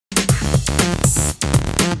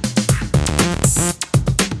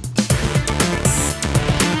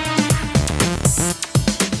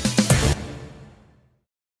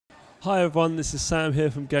Hi everyone, this is Sam here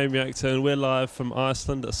from Gamereactor and we're live from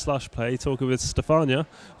Iceland at Slush Play talking with Stefanía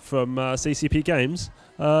from CCP Games.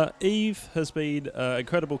 EVE has been an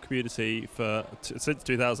incredible community since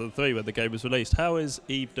 2003 when the game was released. How is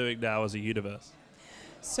EVE doing now as a universe?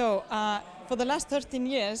 So, for the last 13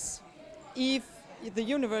 years, EVE, the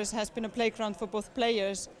universe, has been a playground for both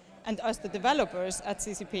players and us, the developers at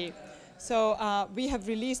CCP. So we have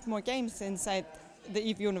released more games inside the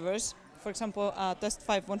EVE universe. For example, Dust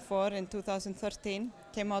 514 in 2013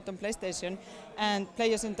 came out on PlayStation, and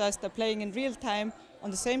players in Dust are playing in real time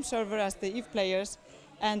on the same server as the EVE players,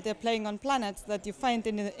 and they're playing on planets that you find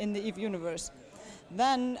in the EVE universe.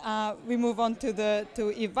 Then we move on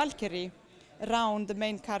to EVE Valkyrie. Raun, the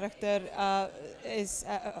main character,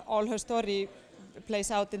 all her story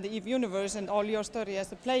plays out in the EVE universe, and all your story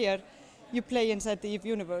as a player, you play inside the EVE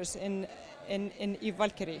universe in EVE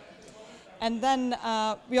Valkyrie. And then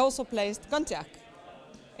we also placed Gunjack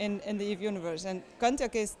in the EVE universe. And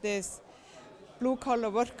Gunjack is this blue-collar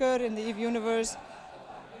worker in the EVE universe.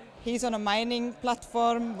 He's on a mining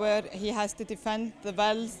platform where he has to defend the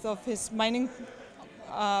wealth of his mining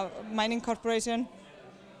corporation.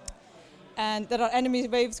 And there are enemy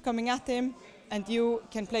waves coming at him, and you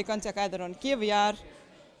can play Gunjack either on Gear VR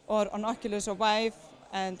or on Oculus or Vive,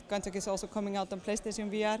 and Gunjack is also coming out on PlayStation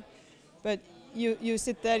VR. But you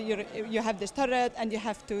sit there, you have this turret, and you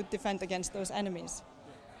have to defend against those enemies.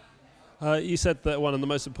 You said that one of the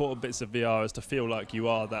most important bits of VR is to feel like you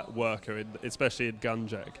are that worker, especially in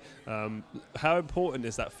Gunjack. How important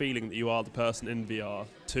is that feeling that you are the person in VR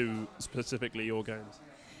to specifically your games?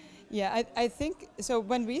 Yeah, I think so.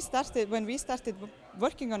 When we started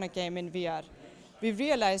working on a game in VR, we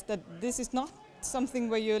realized that this is not something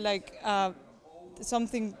where you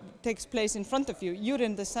something takes place in front of you. You're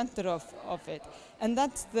in the center of it, and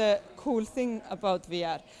that's the cool thing about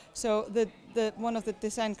VR. So one of the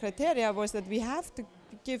design criteria was that we have to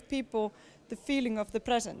give people the feeling of the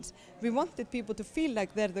presence. We wanted people to feel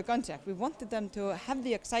like they're the Gunjack. We wanted them to have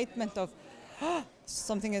the excitement of, oh,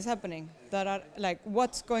 something is happening. That are like,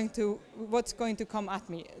 what's going to come at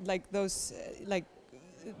me? Like those,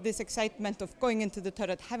 this excitement of going into the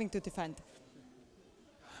turret, having to defend.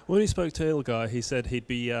 When he spoke to Ilgai, he said he'd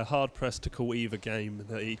be hard-pressed to call EVE a game,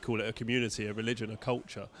 that he'd call it a community, a religion, a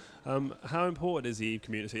culture. How important is the EVE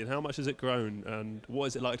community, and how much has it grown, and what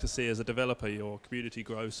is it like to see as a developer your community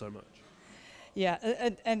grow so much? Yeah,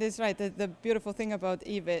 and it's right. The beautiful thing about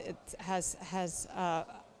EVE, it has a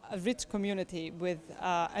rich community with,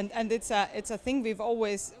 and it's a thing we've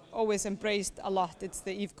always embraced a lot. It's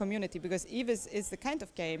the EVE community, because EVE is the kind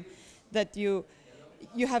of game that you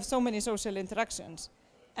have so many social interactions,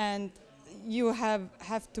 and you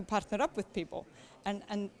have to partner up with people, and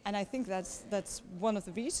I think that's one of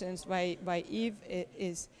the reasons why EVE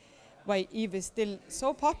is still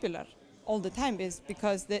so popular all the time, is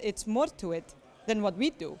because it's more to it than what we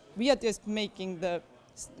do. We are just making the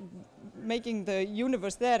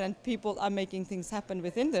universe there, and people are making things happen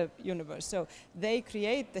within the universe. So they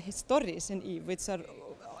create the stories in EVE, which are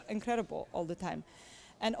incredible all the time,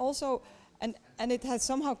 and also. And it has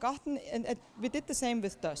somehow gotten, and we did the same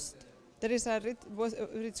with Dust. There is a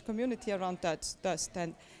rich community around Dust,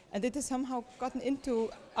 and it has somehow gotten into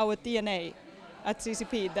our DNA at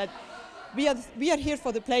CCP that we are here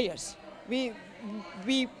for the players. We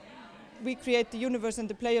create the universe, and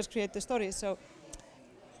the players create the stories. So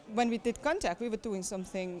when we did Gunjack, we were doing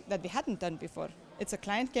something that we hadn't done before. It's a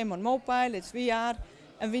client game on mobile, it's VR,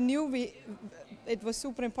 and we knew it was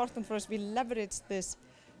super important for us. We leveraged this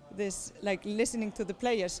like listening to the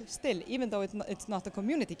players still, even though it's not a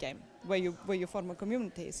community game where you form a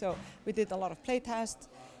community. So we did a lot of playtests,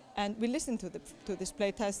 and we listened to this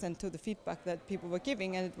playtest and to the feedback that people were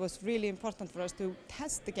giving, and it was really important for us to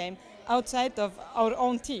test the game outside of our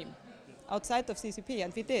own team, outside of CCP,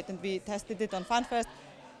 and we did, and we tested it on FanFest.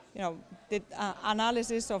 Did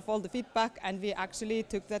analysis of all the feedback, and we actually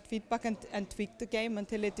took that feedback and tweaked the game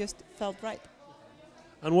until it just felt right.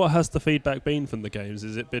 And what has the feedback been from the games?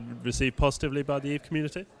 Has it been received positively by the EVE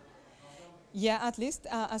community? Yeah, at least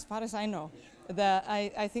as far as I know.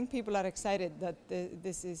 I think people are excited that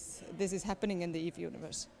this is happening in the EVE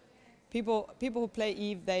universe. People who play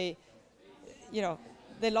EVE, they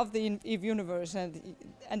love the EVE universe,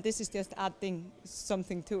 and this is just adding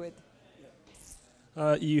something to it.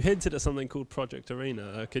 You hinted at something called Project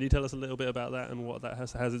Arena. Could you tell us a little bit about that and what that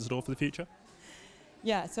has in store for the future?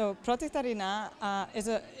 Yeah, so Project Arena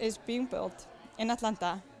is being built in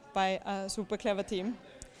Atlanta by a super clever team,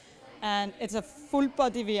 and it's a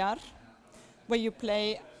full-body VR where you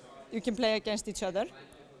can play against each other,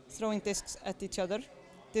 throwing discs at each other.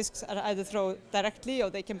 Discs are either thrown directly or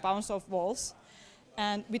they can bounce off walls,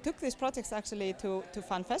 And we took these projects actually to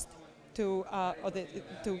FanFest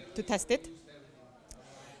to test it.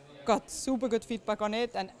 Got super good feedback on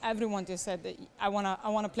it, and everyone just said, I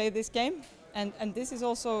wanna play this game. And this is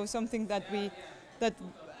also something that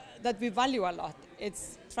we value a lot.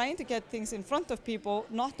 It's trying to get things in front of people,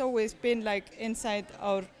 not always being like inside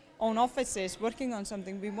our own offices working on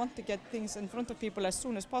something. We want to get things in front of people as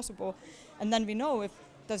soon as possible, and then we know if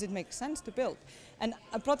does it make sense to build. And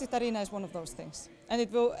a Project Arena is one of those things, and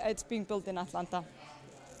it's being built in Atlanta.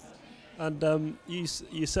 And you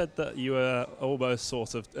said that you were almost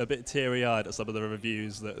sort of a bit teary-eyed at some of the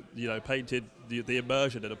reviews that painted the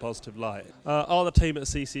immersion in a positive light. Are the team at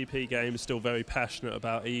CCP Games still very passionate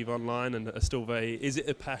about EVE Online, and is it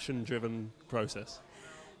a passion-driven process?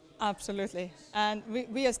 Absolutely, and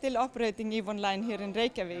we are still operating EVE Online here in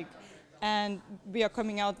Reykjavik, and we are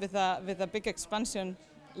coming out with a big expansion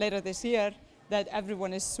later this year that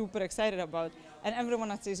everyone is super excited about. And everyone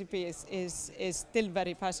at CCP is still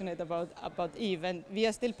very passionate about EVE, and we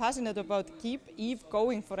are still passionate about keep EVE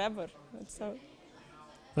going forever. So,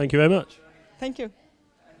 thank you very much. Thank you.